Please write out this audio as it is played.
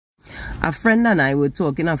A friend and I were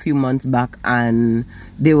talking a few months back, and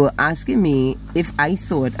they were asking me if I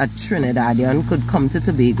thought a Trinidadian could come to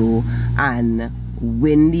Tobago and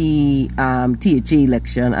win the THA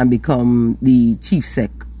election and become the chief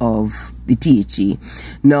sec of the THA.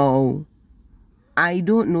 Now, I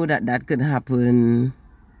don't know that that could happen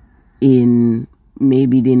in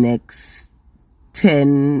maybe the next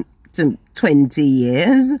 10 to 20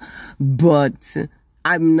 years, but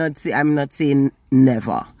I'm not saying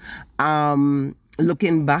never.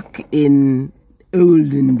 Looking back in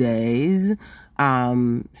olden days,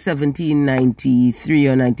 1793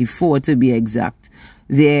 or 94 to be exact,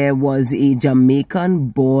 there was a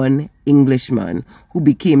Jamaican-born Englishman who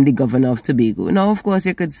became the governor of Tobago. Now, of course,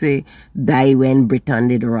 you could say, die when Britain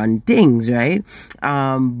did run things, right?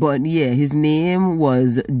 But yeah, his name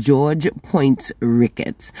was George Point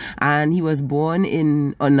Ricketts, and he was born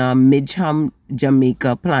on a Midgham,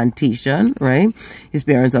 Jamaica plantation, right? His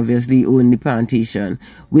parents obviously owned the plantation,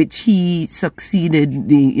 which he succeeded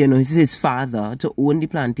his father to own the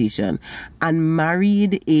plantation, and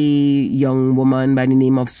married a young woman by the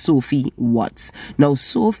name of Sophie Watts. Now,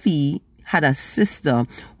 Sophie had a sister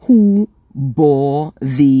who bore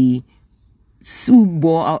a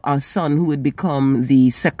son who would become the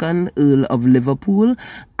second Earl of Liverpool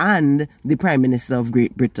and the Prime Minister of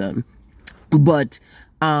Great Britain. But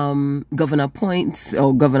Governor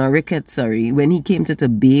Ricketts, when he came to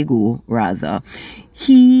Tobago,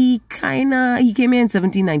 he came here in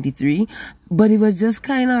 1793, but it was just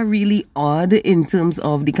kind of really odd in terms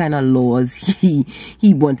of the kind of laws he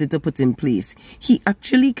wanted to put in place. He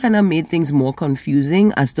actually kind of made things more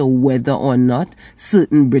confusing as to whether or not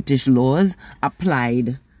certain British laws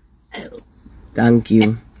applied, thank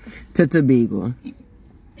you, to Tobago.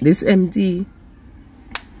 This empty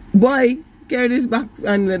boy, carry this back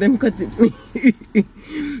and let them cut it.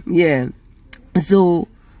 Yeah. So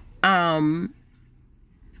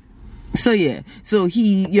he,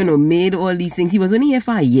 made all these things. He was only here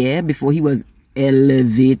for a year before he was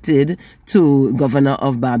elevated to governor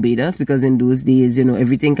of Barbados, because in those days,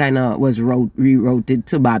 everything kind of was rerouted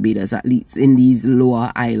to Barbados, at least in these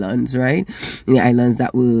lower islands, right? In the islands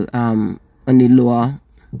that were on the lower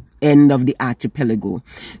end of the archipelago.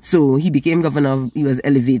 So he became he was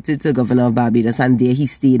elevated to governor of Barbados, and there he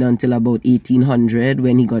stayed until about 1800,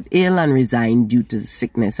 when he got ill and resigned due to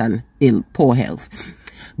sickness and poor health.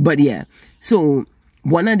 But yeah, so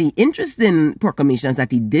one of the interesting proclamations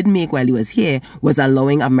that he did make while he was here was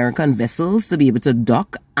allowing American vessels to be able to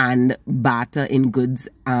dock and barter in goods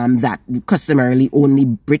that customarily only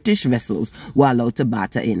British vessels were allowed to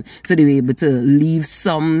barter in. So they were able to leave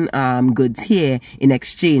some goods here in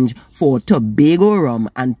exchange for Tobago rum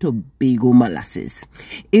and Tobago molasses.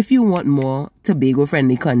 If you want more Tobago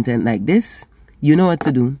friendly content like this, you know what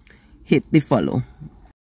to do. Hit the follow.